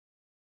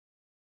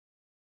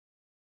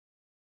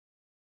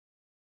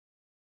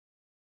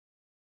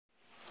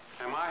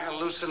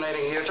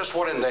hallucinating here? Just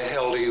what in the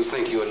hell do you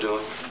think you're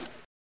doing?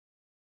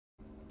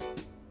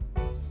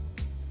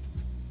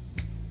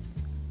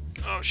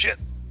 Oh shit!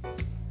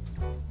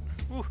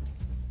 Woo.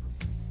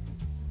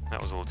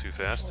 That was a little too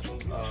fast.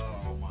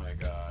 Oh my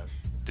gosh.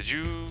 Did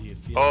you?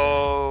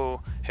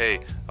 Oh, hey.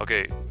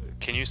 Okay.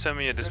 Can you send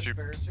me a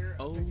distribution?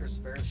 Oh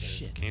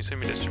shit! Can you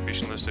send me a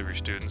distribution list of your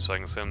students so I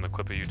can send them the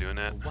clip of you doing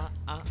that?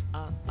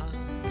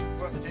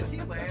 What, did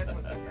he land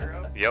with the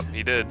arrow? Yep,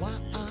 he did.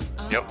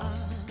 Yep.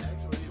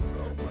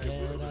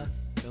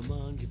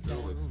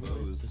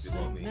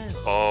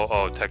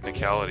 Oh,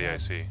 technicality, I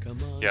see.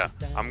 Yeah,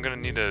 I'm gonna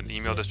need an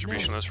email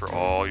distribution list for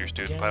all your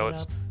student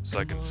pilots so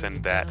I can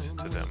send that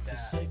to them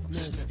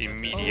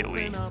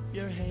immediately. That's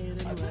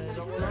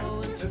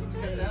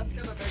gonna make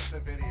the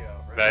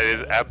video, right? That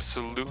is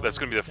absolute. That's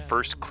gonna be the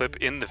first clip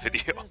in the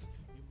video.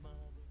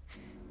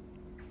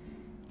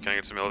 Can I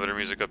get some elevator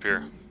music up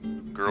here?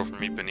 Girl from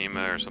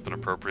Ipanema or something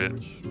appropriate.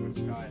 Which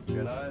kind?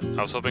 Jedi?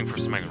 I was hoping for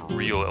some like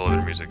real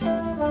elevator music.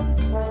 There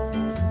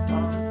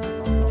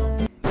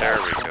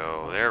we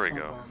go. There we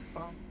go.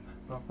 Oh,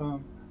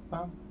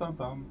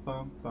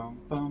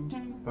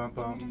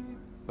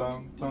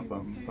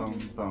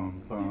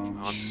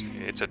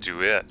 it's a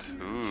duet.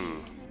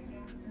 Ooh.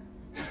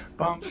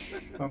 What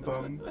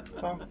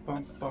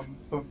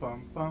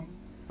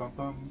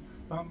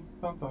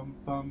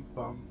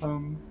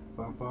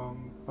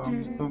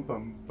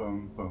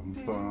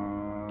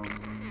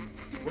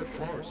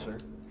floor, sir?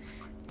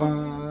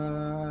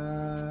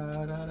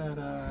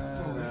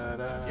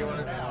 You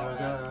are now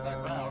at the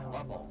ground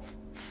level.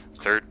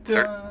 Third. I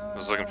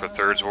was looking for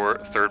third floor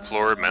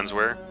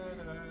menswear.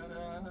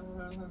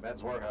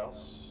 Men's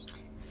warehouse.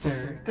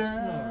 Third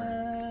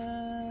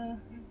floor.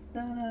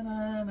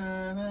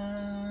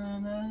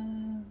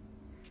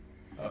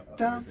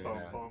 Can't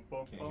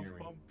hear me.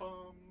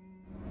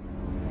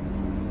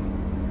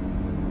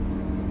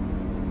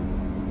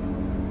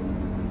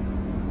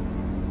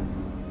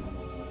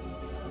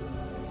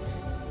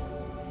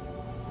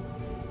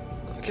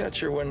 Look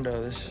out your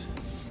window. There's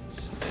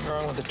something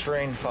wrong with the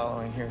terrain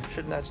following here.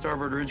 Shouldn't that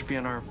starboard ridge be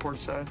on our port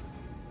side?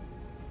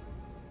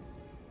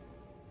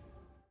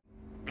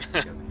 I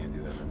guess I can't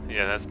do that.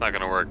 Yeah, that's not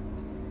gonna work.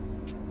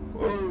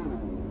 Whoa!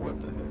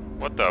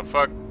 What the heck? What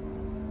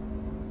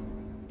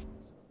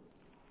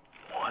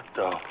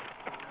the fuck?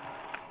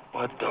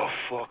 What the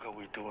fuck are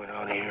we doing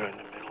out here in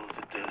the middle of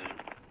the desert?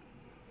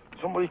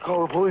 Somebody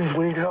call the police.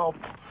 We need help.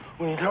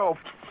 We need help.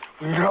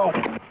 We need help.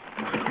 We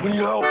need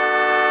help.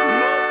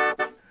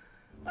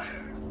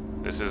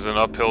 This is an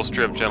uphill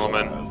strip,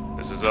 gentlemen.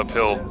 This is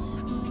uphill.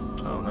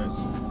 Oh,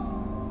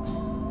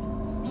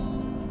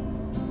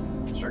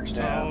 nice. Sharks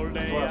down. All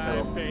day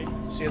I face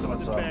See you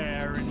what's the up.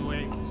 barren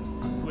waste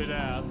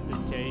without the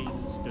taste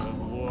of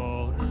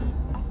water.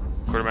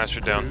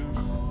 Quartermaster down.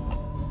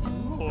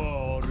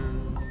 Water.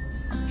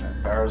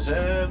 Barrels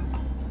in.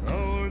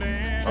 Rolled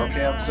in Our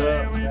camp's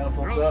up.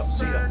 Manifolds up.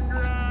 See ya.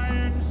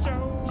 Crying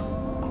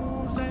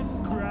souls that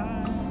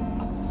cry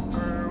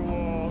for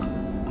water.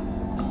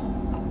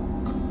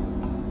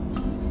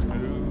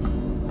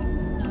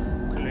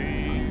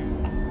 Clear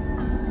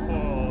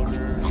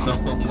water.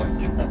 Oh my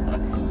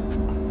god.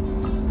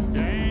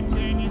 Dan,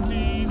 can you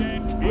see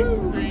that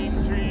big green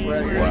tree?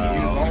 Well, you're gonna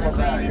use all of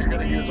that. You're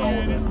gonna use all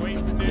of it.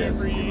 Yes.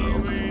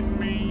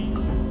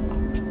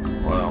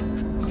 Wow.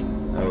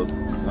 That was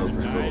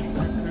pretty cool.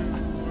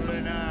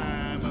 And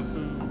I'm a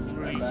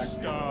fool. Each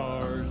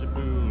star's a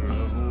pool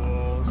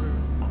of water.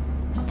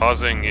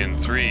 Pausing in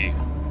 3,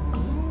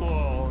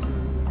 Water.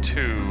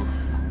 2,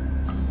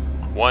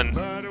 1.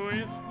 But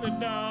with the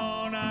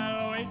dawn,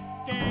 I'll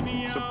awaken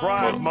you.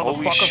 Surprise,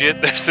 Holy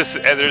shit! There's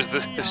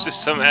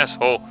just some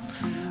asshole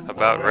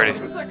about ready.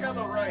 Who's that guy on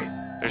the right?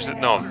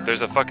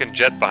 There's a fucking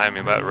jet behind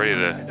me about ready I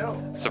to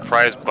know.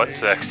 surprise butt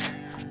sex.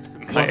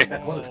 What a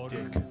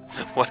dick.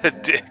 What a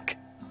dick.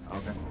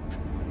 Okay.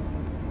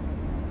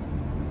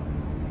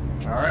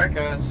 Alright,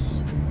 guys.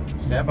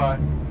 Stand by.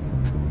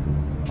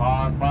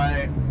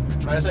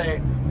 When I say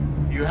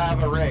you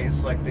have a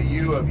race, like the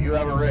U of you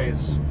have a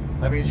race,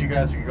 that means you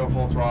guys can go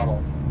full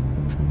throttle.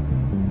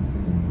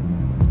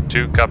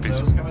 2 copies.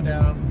 Nose coming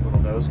down,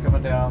 little nose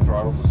coming down,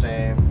 throttle's the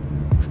same.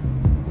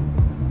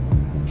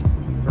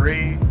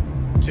 3,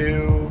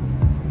 2,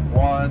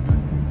 1.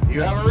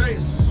 You have a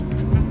race.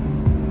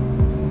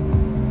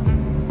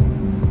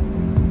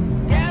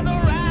 Gather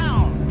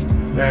round.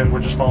 And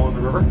we're just following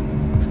the river?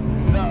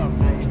 No,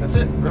 that's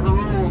it. River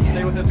rules.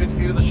 Stay within 50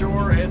 feet of the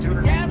shore and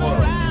 200 feet Gather below.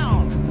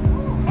 round.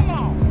 Come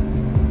on.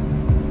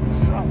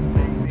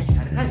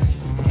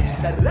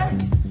 It's a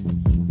race.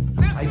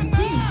 Listen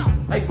now.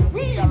 I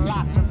will. Got a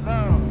lot to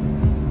learn.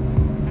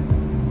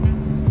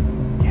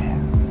 Yeah.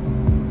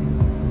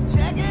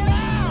 Check it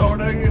out. Oh,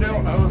 no, you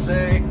don't,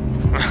 Jose.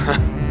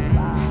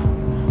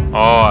 Oh,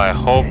 I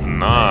hope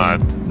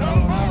not. No,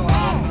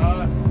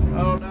 oh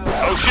no.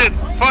 Oh shit!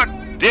 Fuck!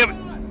 Damn it!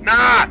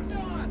 Nah!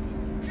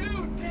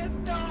 You did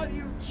not,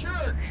 you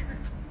jerk!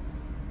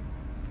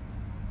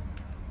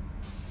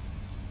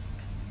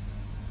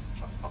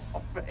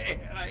 Oh man,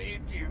 I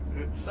hate you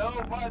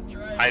so much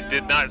right I now.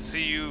 did not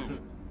see you.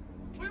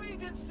 What do you mean you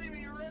didn't see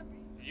me? You're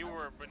ripping. You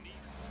were beneath.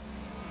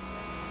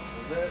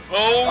 Is it?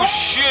 Oh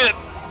shit!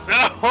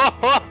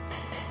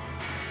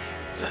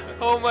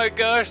 Oh my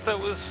gosh, that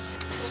was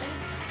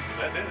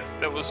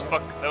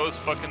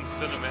fucking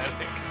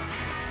cinematic.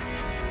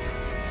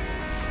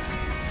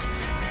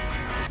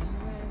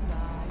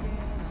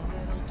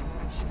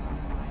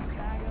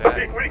 What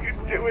are you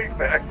doing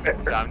back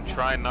there? I'm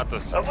trying not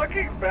to. I'm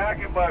looking back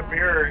in my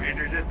mirror and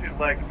you're just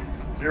like,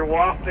 you're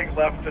wafting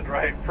left and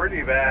right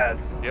pretty bad.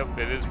 Yep,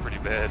 it is pretty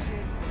bad.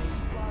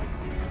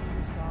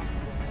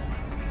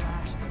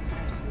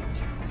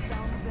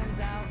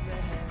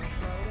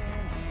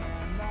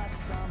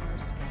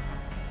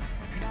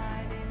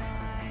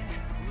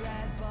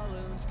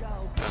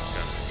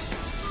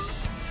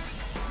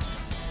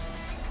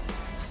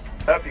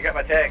 Oh, you got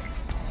my tag.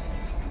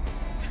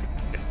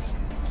 Yes.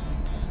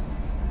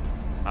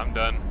 I'm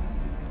done.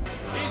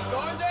 He's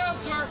going down,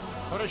 sir.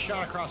 Put a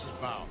shot across his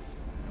bow.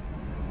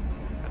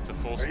 That's a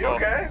full Are you stall.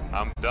 okay?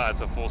 I'm done.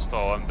 It's a full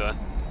stall. I'm done.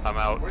 I'm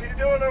out. What are you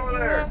doing over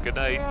there? Good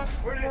night.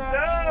 Where did you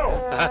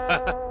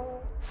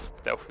go?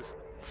 That was.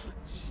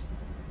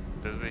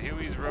 Does the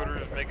Huey's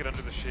rotors make it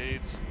under the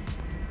shades?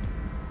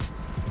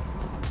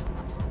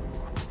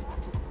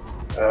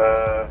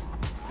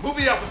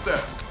 Movie officer,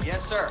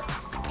 Yes, sir.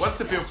 what's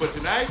the bill for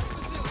tonight?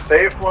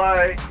 They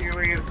fly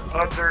Hueys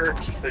under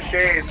the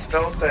shades,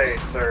 don't they,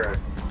 sir?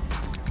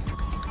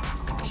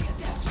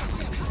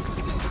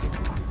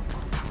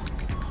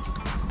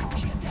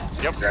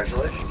 Yep.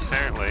 Congratulations.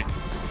 Apparently.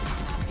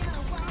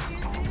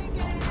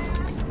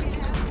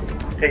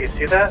 Hey, you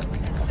see that?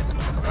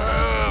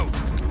 Oh.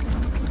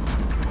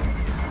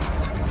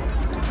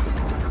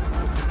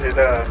 Did,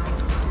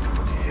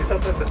 you see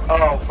something that,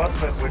 oh, what's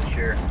that wind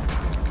shear?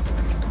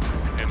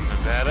 In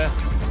Nevada?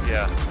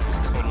 Yeah.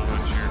 It's total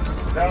wind shear.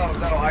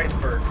 No,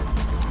 iceberg.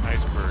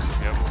 Iceberg.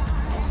 Yep.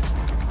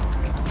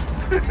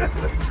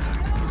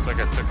 Looks like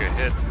I took a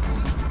hit.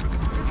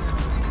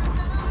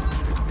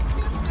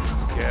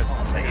 Gas is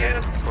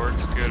good,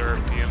 torque's good,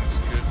 RPM's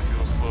good,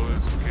 fuel flow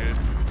is good,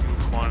 fuel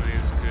quantity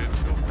is good,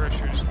 fuel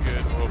pressure is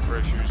good, oil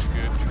pressure is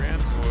good,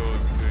 trans oil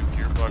is good,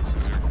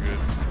 gearboxes are good.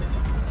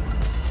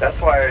 That's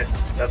why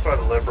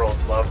the liberals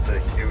love the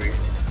Huey,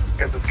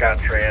 because it's got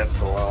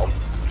trans oil.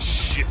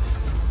 Shit.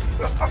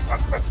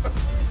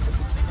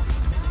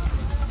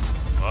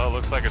 Well, it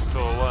looks like it's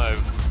still alive.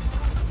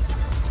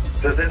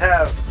 Does it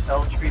have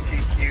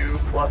LGBTQ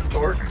plus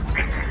torque?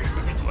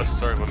 Let's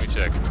start, let me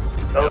check.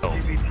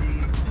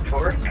 LGBT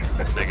torque?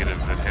 Negative,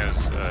 it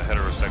has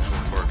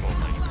heterosexual torque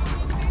only.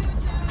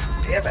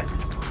 Damn it.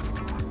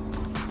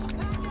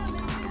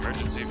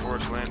 Emergency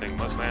force landing,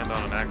 must land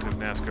on an active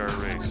NASCAR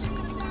race.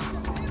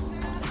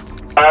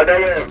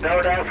 Negative.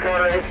 No NASCAR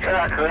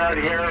racetrack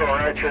around here or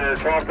at your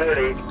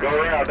 12:30. Go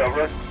around,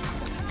 over.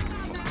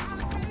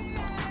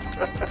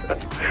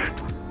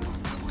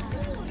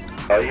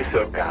 Oh, you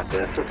still got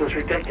this. This is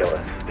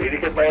ridiculous. Dude, you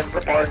can land in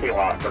the parking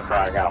lot for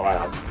crying out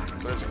loud.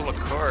 But it's full of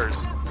cars.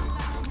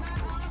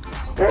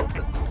 Well,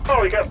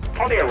 oh, you got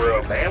plenty of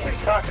room, man. What are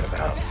you talking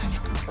about?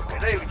 You're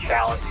not even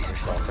challenging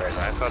yourself right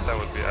now. I thought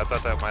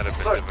that might have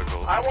been Look,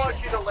 difficult. I want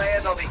you to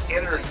land on the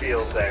inner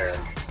field there.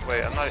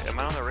 Wait, am I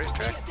on the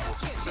racetrack?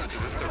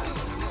 Is this the...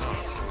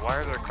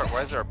 Why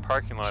is there a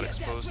parking lot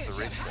exposed to the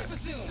racetrack?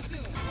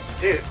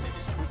 Dude.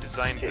 Who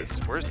designed this?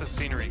 Where's the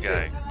scenery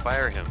guy?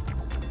 Fire him.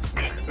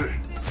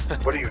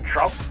 What are you,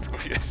 Trump?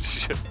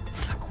 Shit.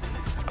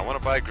 I want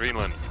to buy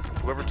Greenland.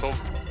 Whoever told...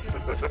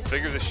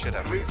 Figure this shit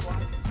out.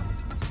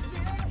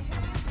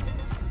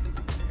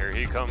 Here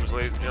he comes,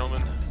 ladies and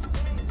gentlemen.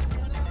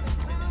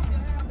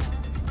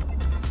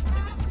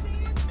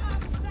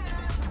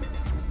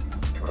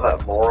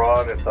 That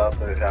moron who thought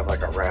they'd have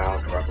like a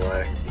round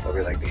runway. That'll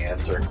be like the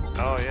answer.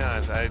 Oh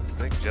yeah, I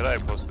think Jedi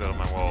posted that on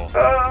my wall.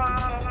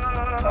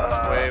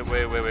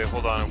 Wait,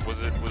 hold on.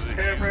 Was it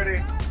Okay, I'm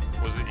ready.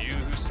 Was it you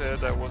who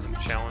said I wasn't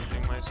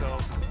challenging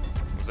myself?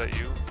 Was that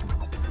you?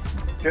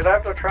 Dude, I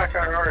have no track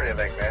iron or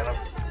anything, man. I'm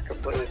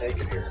completely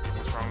naked here.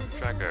 What's wrong with the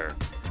track iron?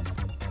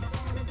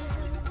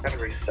 Gotta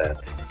reset.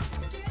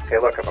 Hey,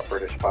 look, I'm a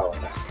British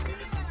pilot now.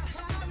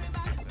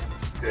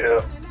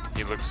 Yeah.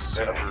 He looks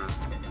super...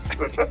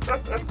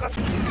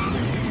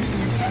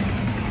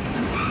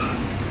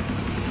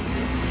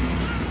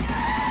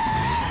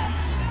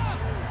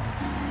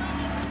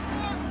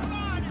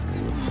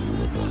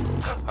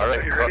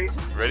 Alright, you ready?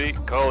 Ready?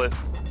 Call it.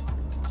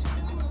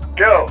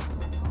 Go!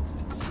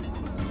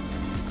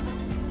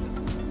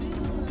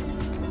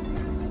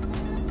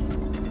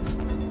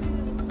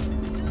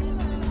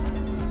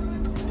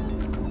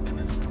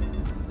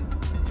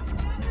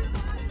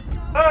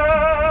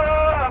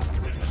 Ah!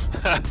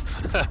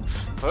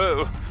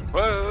 Whoa!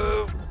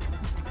 Whoa!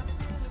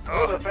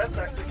 Oh, the fence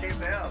actually came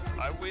down.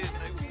 I win.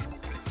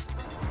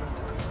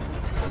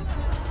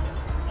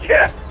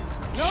 Yeah!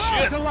 No,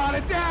 that's a lot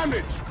of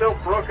damage. Still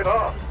broke it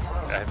off.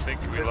 I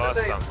think we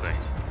lost something.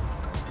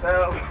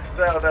 No.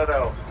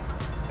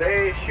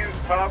 They shoot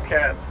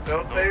Tomcats,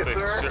 don't they,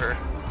 sir? Sure.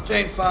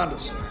 Jane Fonda,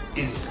 sir.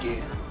 Any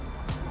skin.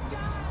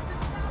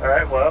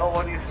 Alright, well,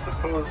 what do you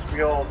suppose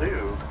we all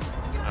do?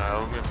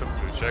 Let me flip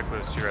through the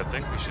checklist here. I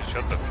think we should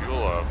shut the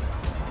fuel off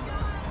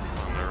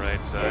on the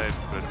right side,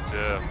 but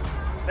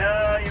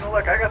Nah, you know,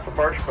 look, I got some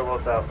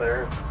marshmallows out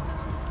there.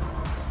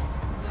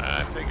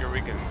 I figure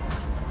we can.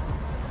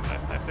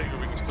 I figure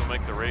we can still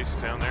make the race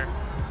down there,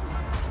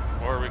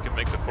 or we can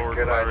make the forward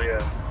Good firing.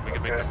 idea. We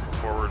can make the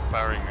forward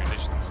firing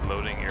munitions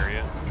loading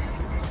area.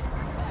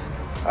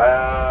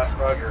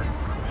 Roger.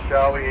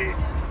 Shall we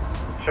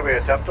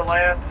attempt to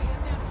land?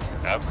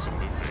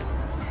 Absolutely.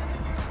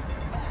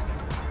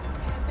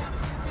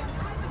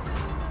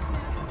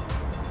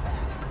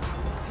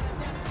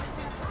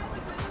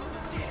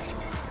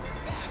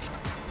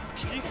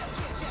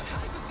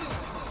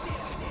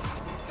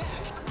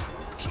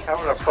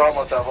 Having a problem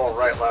with that whole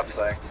right-left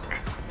thing.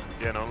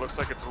 Yeah, no, it looks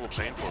like it's a little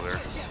painful there.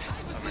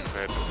 I'm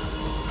excited.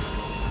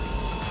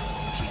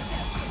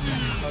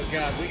 Oh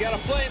god, we got a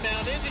plane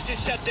now. The engine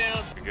just shut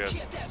down. I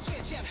guess.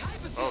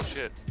 Oh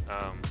shit.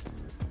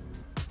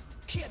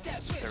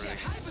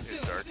 Everything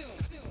is dark.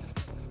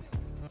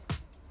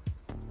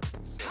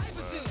 So,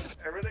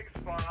 Everything's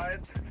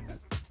fine.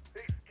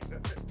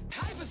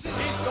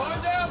 He's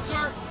going down,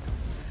 sir.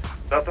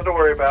 Nothing to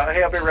worry about.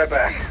 Hey, I'll be right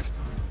back.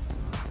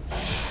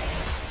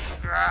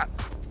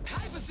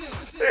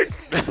 Hey,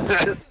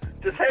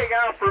 just hang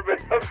out for a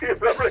minute. I'm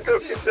gonna go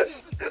get this.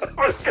 I'm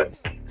gonna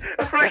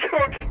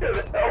go get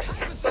help.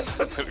 I'm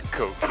gonna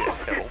go get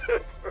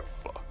help.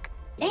 Fuck.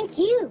 Thank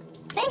you.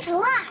 Thanks a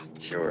lot.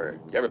 Sure.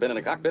 You ever been in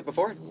a cockpit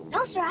before?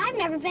 No, sir, I've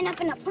never been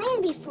up in a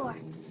plane before.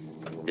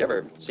 You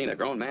ever seen a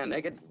grown man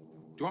naked? Do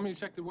you want me to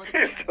check the weather?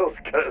 He's still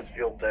got his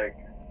fuel tank.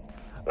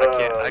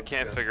 I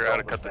can't figure out how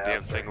to cut the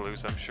damn thing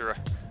loose. I'm sure.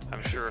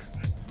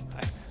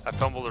 I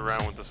fumbled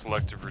around with the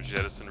selective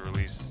jettison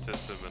release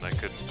system and I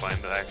couldn't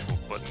find the actual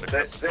button to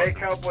cut the They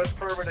come with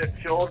permanent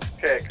fuel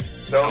kicks,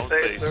 don't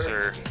they,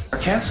 sir?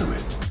 Cancel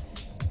it.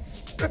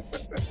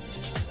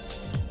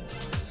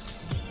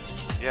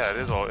 Yeah, it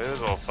is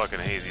all fucking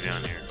hazy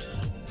down here.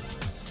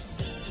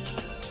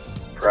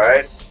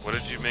 Right? What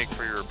did you make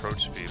for your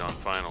approach speed on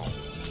final?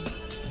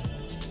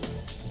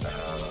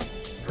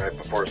 Right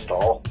before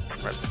stall.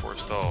 Right before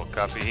stall.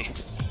 Copy.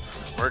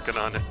 Working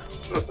on it.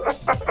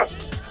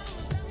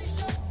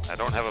 I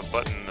don't have a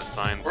button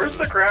assigned Where's to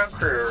the ground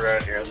crew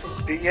around here? This is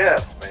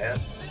BS, man.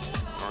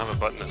 I don't have a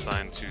button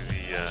assigned to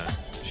the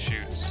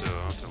chute, so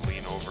I'll have to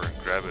lean over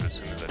and grab it as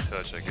soon as I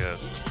touch, I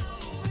guess.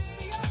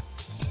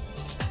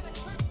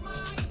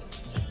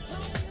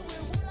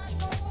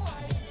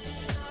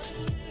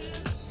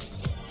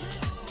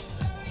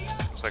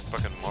 Looks like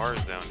fucking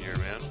Mars down here,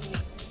 man.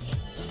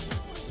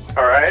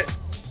 Alright.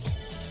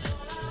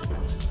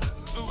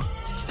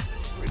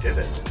 We did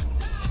it.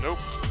 Nope.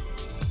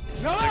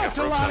 No, it's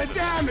a lot of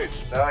damage.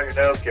 No, your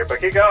nose gear, but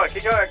keep going,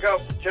 go.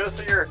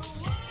 Jettison your...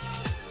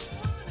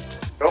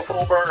 Go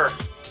full burner.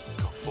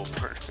 Go full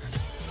burner.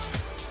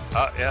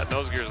 Yeah,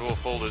 nose gear's a little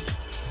folded.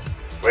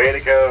 Way to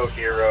go,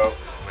 hero.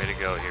 Way to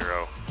go,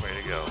 hero. Way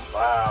to go.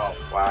 Wow.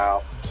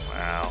 Wow.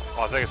 Well,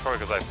 I think it's probably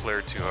because I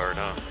flared too hard,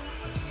 huh?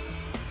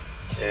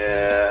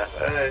 Yeah,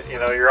 you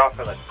know, you're off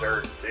in the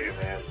dirt too,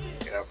 man.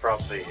 You know, from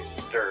the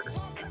dirt.